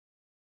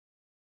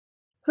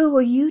Who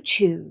Will You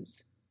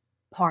Choose?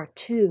 Part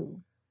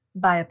 2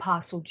 by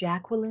Apostle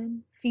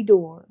Jacqueline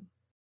Fedor.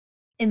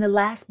 In the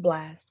last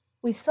blast,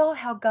 we saw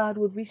how God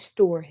would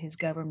restore his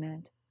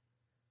government.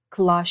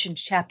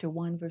 Colossians chapter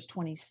 1 verse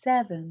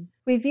 27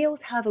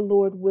 reveals how the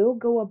Lord will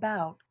go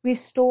about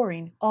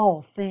restoring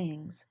all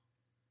things.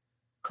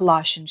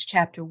 Colossians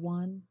chapter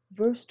 1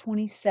 verse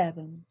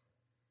 27.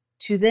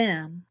 To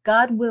them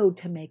God willed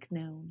to make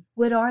known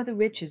what are the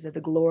riches of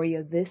the glory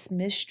of this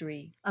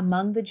mystery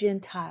among the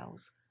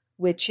Gentiles,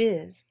 which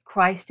is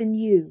Christ in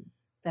you,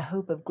 the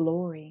hope of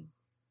glory.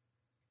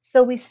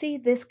 So we see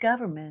this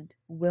government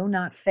will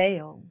not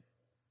fail.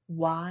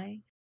 Why?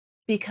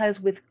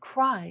 Because with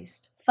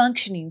Christ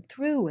functioning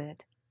through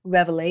it,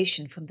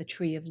 revelation from the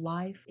tree of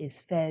life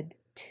is fed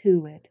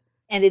to it,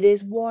 and it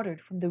is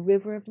watered from the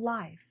river of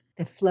life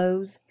that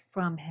flows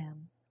from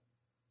him.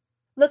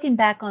 Looking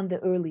back on the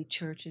early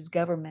church's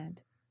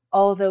government,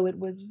 although it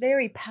was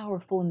very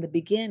powerful in the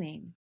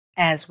beginning,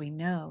 as we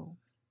know,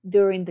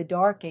 during the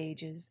Dark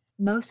Ages,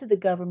 most of the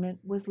government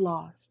was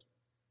lost.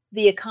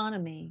 The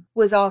economy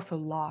was also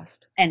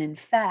lost, and in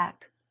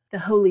fact, the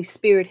Holy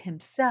Spirit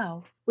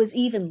himself was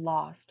even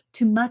lost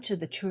to much of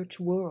the church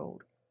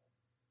world.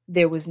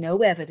 There was no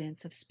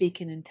evidence of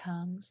speaking in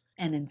tongues,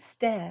 and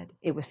instead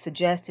it was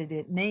suggested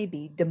it may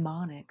be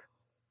demonic.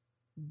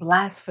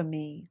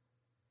 Blasphemy.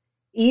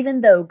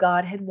 Even though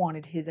God had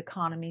wanted his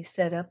economy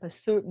set up a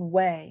certain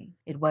way,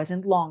 it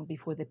wasn't long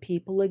before the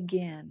people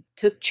again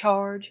took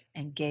charge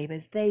and gave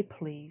as they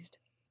pleased,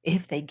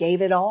 if they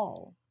gave at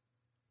all.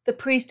 The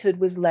priesthood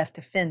was left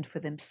to fend for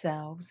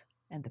themselves,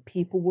 and the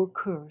people were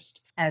cursed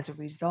as a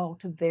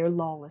result of their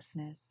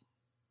lawlessness.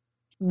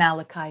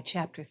 Malachi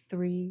chapter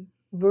 3,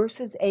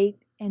 verses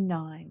 8 and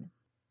 9.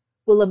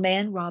 Will a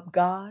man rob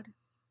God?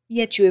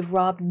 Yet you have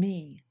robbed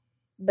me.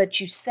 But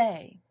you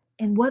say,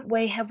 in what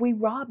way have we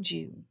robbed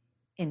you?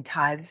 In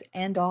tithes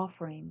and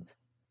offerings.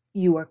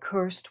 You are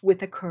cursed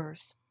with a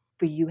curse,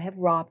 for you have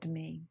robbed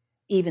me,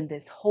 even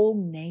this whole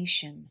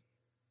nation.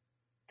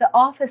 The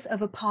office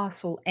of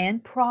apostle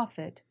and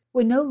prophet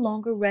were no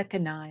longer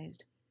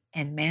recognized,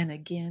 and men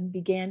again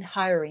began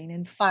hiring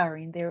and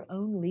firing their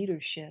own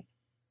leadership.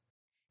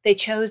 They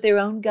chose their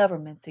own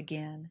governments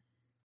again.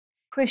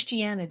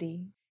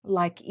 Christianity,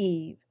 like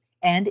Eve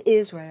and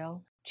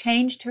Israel,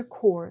 changed her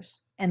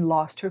course and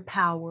lost her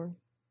power.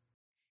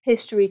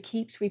 History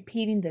keeps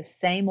repeating the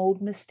same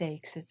old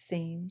mistakes, it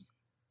seems.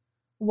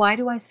 Why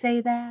do I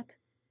say that?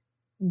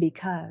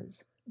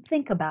 Because,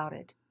 think about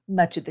it,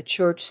 much of the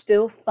church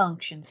still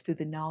functions through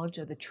the knowledge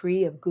of the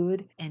tree of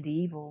good and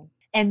evil,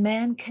 and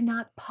man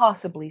cannot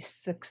possibly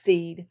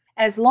succeed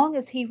as long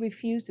as he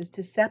refuses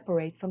to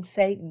separate from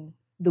Satan,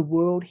 the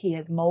world he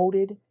has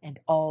molded, and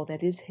all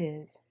that is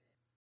his.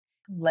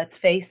 Let's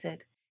face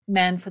it,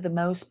 man for the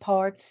most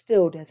part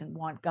still doesn't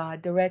want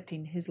God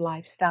directing his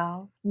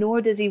lifestyle,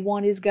 nor does he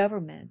want his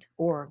government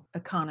or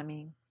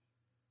economy.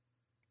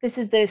 This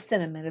is the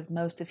sentiment of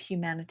most of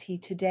humanity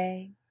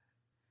today.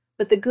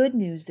 But the good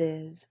news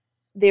is,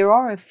 there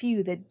are a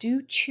few that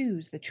do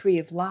choose the tree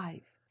of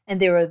life, and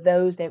there are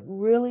those that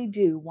really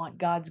do want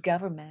God's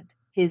government,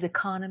 his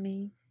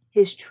economy,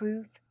 his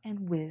truth,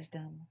 and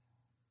wisdom.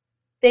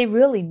 They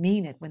really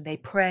mean it when they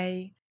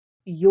pray,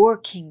 your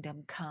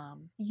kingdom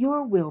come,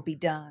 your will be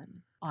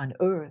done, on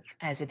earth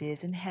as it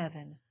is in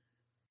heaven.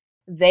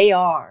 They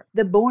are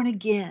the born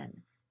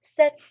again,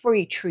 set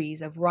free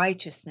trees of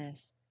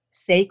righteousness,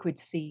 sacred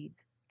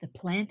seeds, the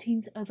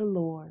plantings of the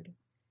Lord.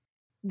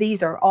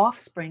 These are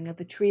offspring of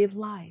the tree of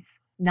life,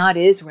 not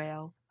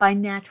Israel by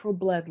natural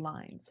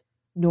bloodlines,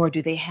 nor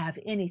do they have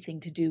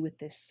anything to do with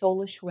this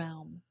soulish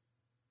realm.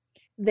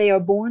 They are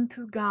born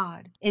through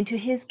God into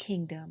his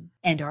kingdom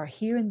and are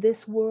here in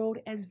this world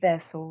as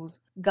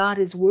vessels God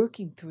is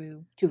working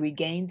through to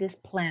regain this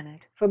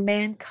planet for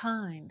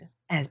mankind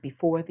as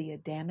before the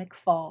Adamic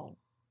fall.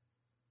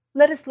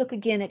 Let us look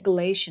again at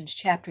Galatians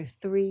chapter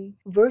 3,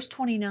 verse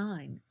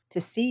 29 to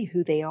see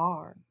who they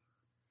are.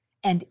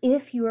 And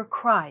if you are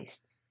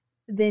Christ's,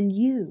 then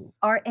you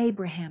are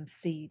Abraham's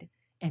seed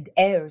and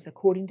heirs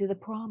according to the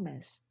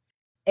promise,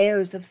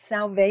 heirs of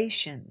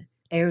salvation,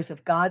 heirs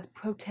of God's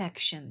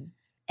protection,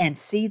 and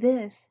see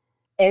this,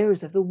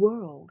 heirs of the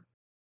world.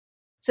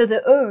 So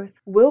the earth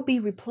will be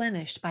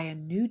replenished by a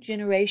new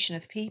generation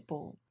of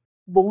people,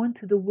 born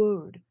through the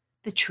Word,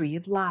 the tree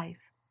of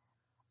life.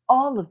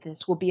 All of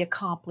this will be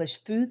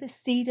accomplished through the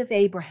seed of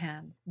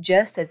Abraham,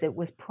 just as it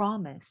was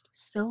promised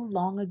so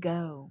long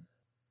ago.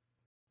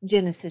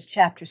 Genesis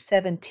chapter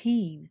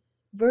 17,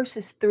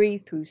 verses 3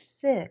 through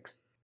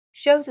 6,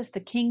 shows us the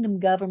kingdom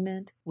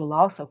government will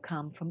also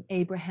come from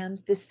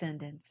Abraham's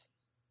descendants.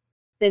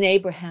 Then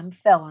Abraham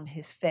fell on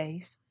his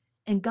face,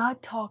 and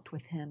God talked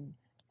with him,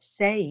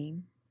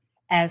 saying,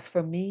 As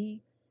for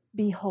me,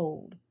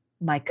 behold,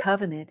 my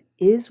covenant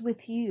is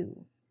with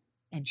you,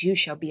 and you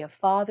shall be a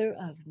father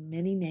of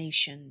many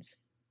nations.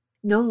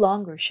 No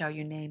longer shall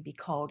your name be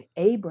called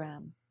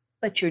Abram,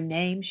 but your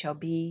name shall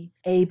be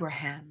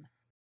Abraham.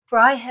 For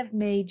I have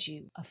made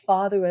you a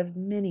father of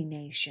many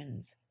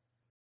nations.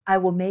 I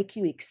will make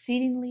you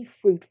exceedingly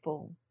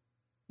fruitful.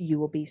 You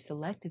will be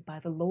selected by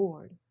the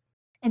Lord.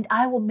 And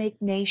I will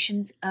make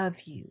nations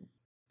of you,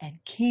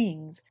 and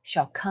kings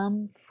shall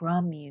come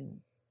from you.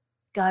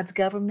 God's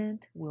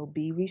government will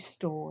be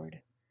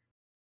restored.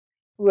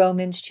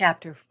 Romans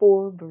chapter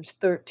 4, verse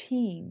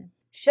 13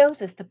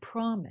 shows us the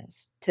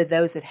promise to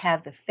those that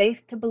have the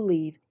faith to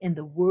believe in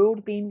the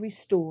world being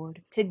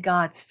restored to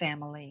God's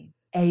family,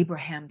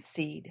 Abraham's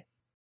seed.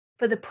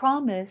 For the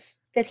promise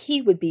that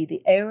he would be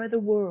the heir of the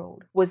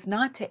world was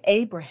not to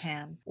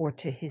Abraham or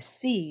to his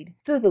seed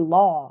through the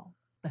law,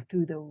 but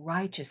through the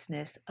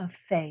righteousness of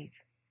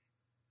faith.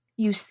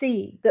 You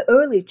see, the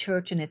early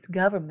church and its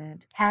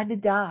government had to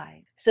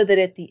die so that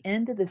at the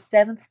end of the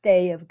seventh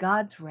day of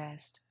God's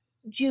rest,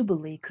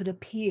 Jubilee could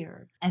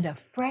appear and a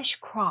fresh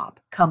crop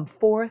come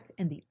forth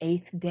in the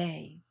eighth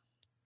day.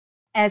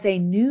 As a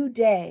new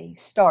day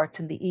starts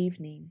in the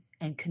evening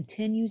and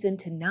continues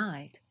into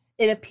night,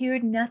 it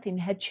appeared nothing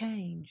had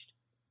changed.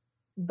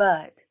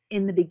 But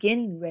in the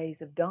beginning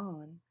rays of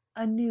dawn,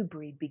 a new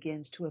breed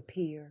begins to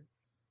appear.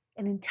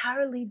 An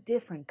entirely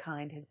different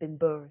kind has been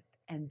birthed,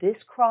 and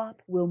this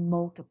crop will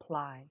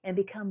multiply and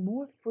become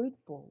more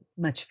fruitful,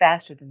 much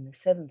faster than the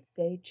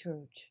Seventh-day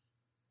Church.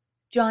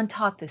 John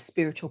taught this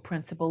spiritual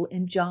principle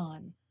in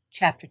John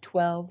chapter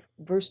 12,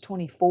 verse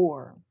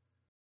 24.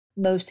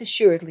 Most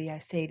assuredly I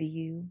say to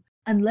you,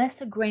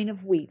 unless a grain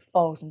of wheat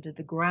falls into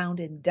the ground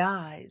and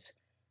dies,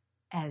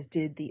 as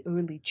did the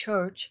early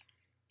church,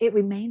 it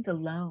remains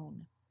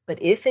alone.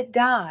 But if it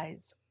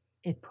dies,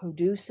 it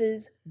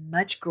produces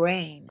much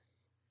grain.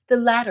 The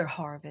latter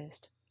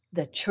harvest,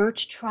 the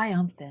church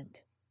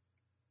triumphant.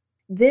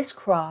 This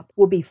crop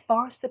will be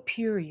far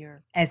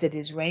superior as it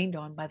is rained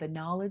on by the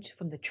knowledge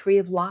from the tree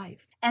of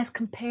life, as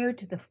compared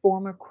to the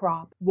former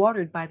crop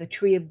watered by the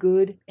tree of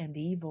good and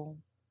evil.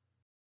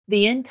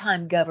 The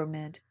end-time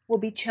government will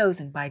be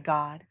chosen by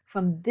God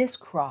from this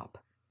crop.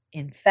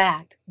 In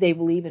fact, they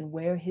will even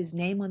wear his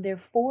name on their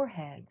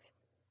foreheads.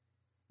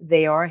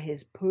 They are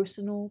his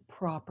personal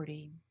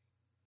property.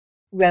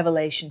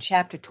 Revelation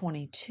chapter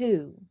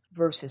 22,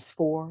 verses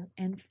 4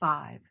 and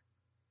 5.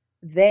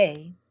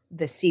 They,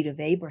 the seed of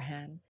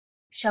Abraham,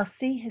 shall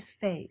see his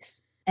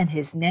face, and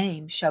his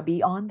name shall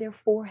be on their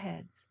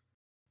foreheads.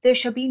 There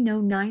shall be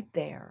no night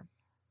there.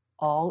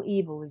 All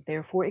evil is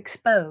therefore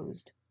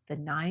exposed. The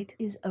night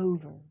is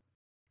over.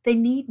 They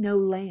need no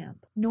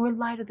lamp, nor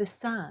light of the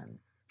sun,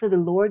 for the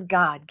Lord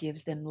God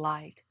gives them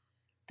light.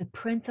 The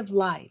Prince of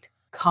Light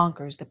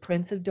conquers the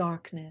Prince of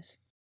Darkness,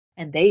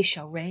 and they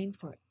shall reign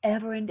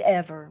forever and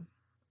ever.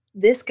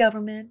 This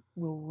government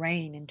will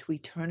reign into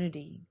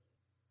eternity.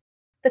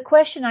 The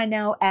question I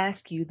now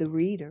ask you, the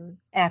reader,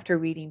 after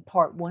reading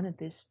part 1 of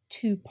this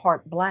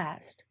two-part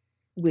blast,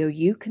 will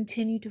you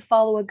continue to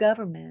follow a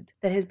government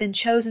that has been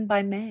chosen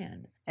by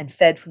man and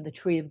fed from the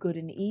tree of good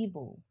and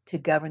evil to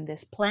govern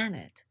this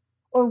planet?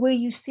 Or will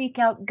you seek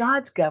out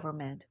God's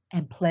government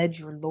and pledge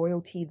your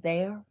loyalty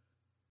there?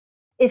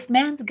 If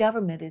man's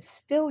government is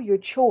still your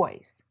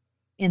choice,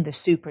 in the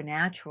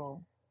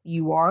supernatural,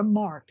 you are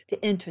marked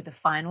to enter the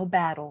final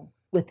battle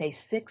with a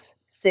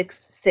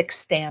 666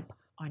 stamp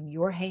on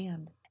your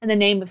hand and the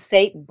name of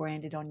Satan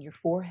branded on your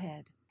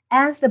forehead.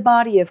 As the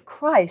body of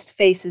Christ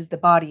faces the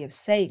body of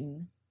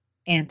Satan,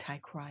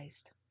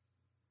 Antichrist.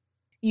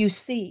 You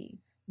see,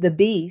 the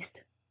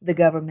beast, the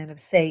government of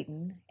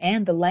Satan,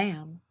 and the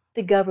Lamb,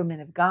 the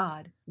government of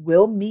God,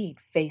 will meet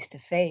face to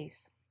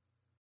face.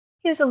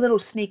 Here's a little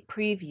sneak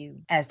preview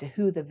as to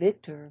who the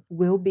victor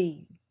will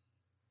be.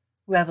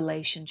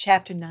 Revelation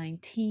chapter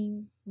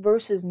 19,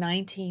 verses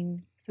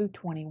 19 through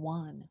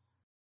 21.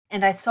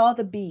 And I saw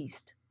the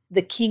beast,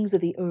 the kings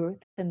of the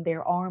earth and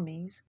their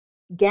armies,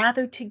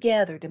 gathered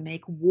together to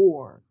make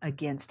war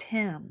against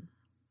him,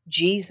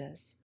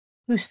 Jesus,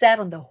 who sat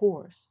on the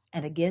horse,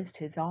 and against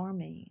his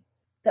army,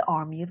 the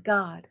army of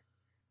God.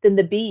 Then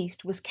the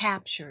beast was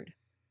captured,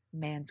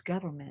 man's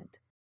government,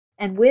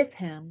 and with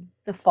him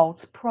the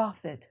false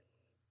prophet,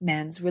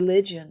 man's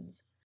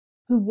religions,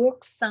 who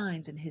worked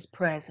signs in his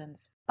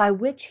presence, by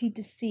which he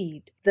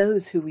deceived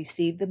those who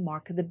received the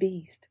mark of the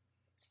beast,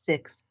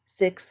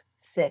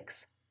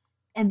 666,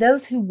 and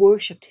those who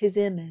worshipped his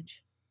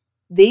image.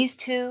 These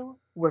two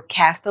were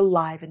cast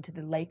alive into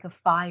the lake of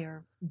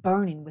fire,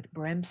 burning with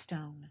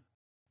brimstone,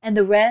 and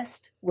the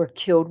rest were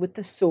killed with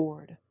the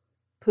sword,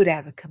 put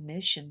out of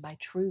commission by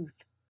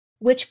truth,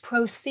 which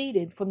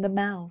proceeded from the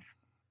mouth,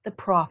 the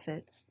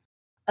prophets,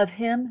 of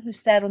him who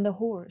sat on the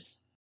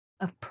horse,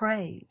 of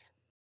praise,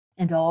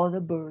 and all the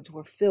birds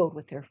were filled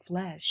with their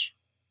flesh.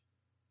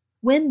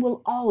 When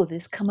will all of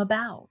this come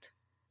about?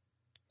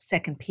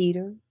 2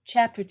 Peter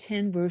chapter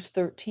 10, verse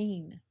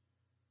 13.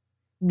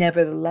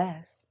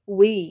 Nevertheless,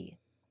 we,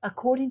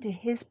 according to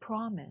his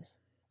promise,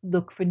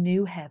 look for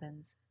new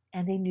heavens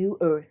and a new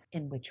earth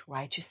in which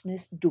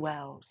righteousness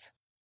dwells.